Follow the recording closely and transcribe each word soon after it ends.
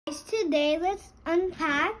today let's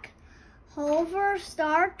unpack hover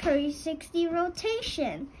star 360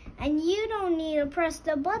 rotation. And you don't need to press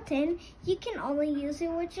the button, you can only use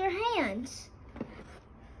it with your hands.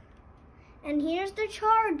 And here's the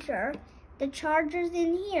charger. The charger's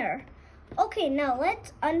in here. Okay, now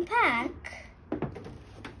let's unpack.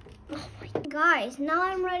 Oh my God. Guys, now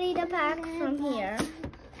I'm ready to pack from here.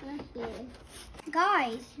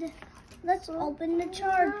 Guys, let's open the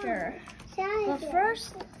charger. But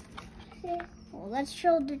first, let's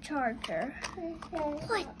show the charger.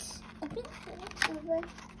 What? Open?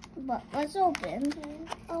 But let's open.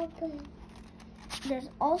 There's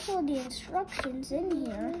also the instructions in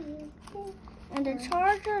here. And the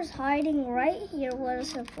charger is hiding right here. What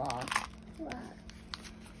is it for?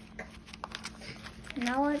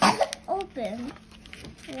 Now let's open.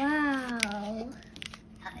 Wow.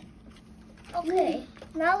 Okay,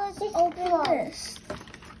 now let's open this.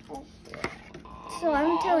 So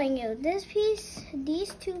I'm telling you, this piece,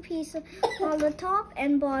 these two pieces on the top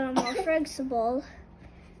and bottom are flexible,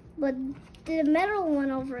 but the metal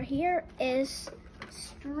one over here is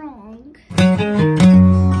strong.